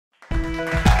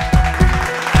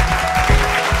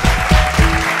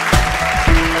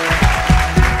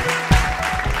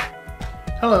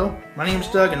My name is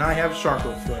Doug and I have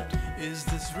Charcot foot.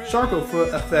 Charcot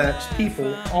foot affects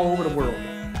people all over the world.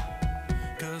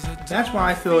 That's why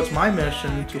I feel it's my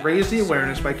mission to raise the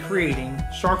awareness by creating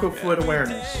Charcot foot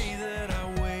awareness.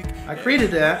 I created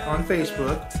that on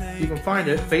Facebook. You can find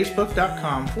it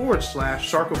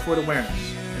facebook.com/Charcot foot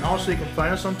awareness. And also you can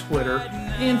find us on Twitter.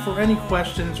 And for any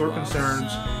questions or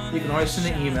concerns, you can always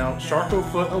send an email,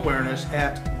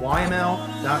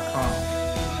 charcotfootawareness@yml.com.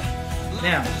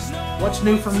 Now, what's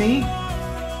new for me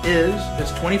is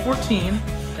it's 2014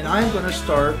 and I'm going to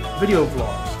start video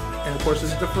vlogs. And of course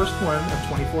this is the first one of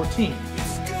 2014.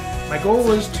 My goal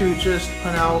is to just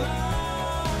put out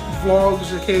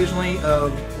vlogs occasionally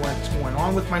of what's going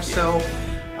on with myself.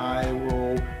 I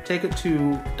will take it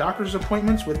to doctor's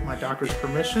appointments with my doctor's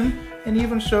permission and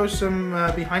even show some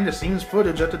behind the scenes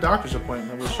footage at the doctor's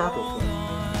appointment with Charcot foot.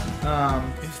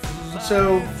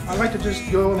 So I like to just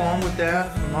go along with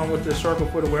that, along with the Charcot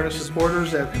foot awareness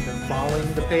supporters that have been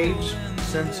following the page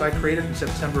since I created in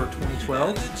September of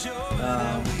 2012.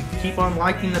 Keep on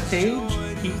liking the page,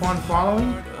 keep on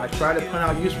following. I try to put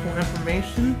out useful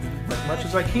information as much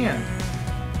as I can.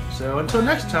 So until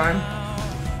next time,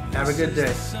 have a good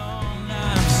day.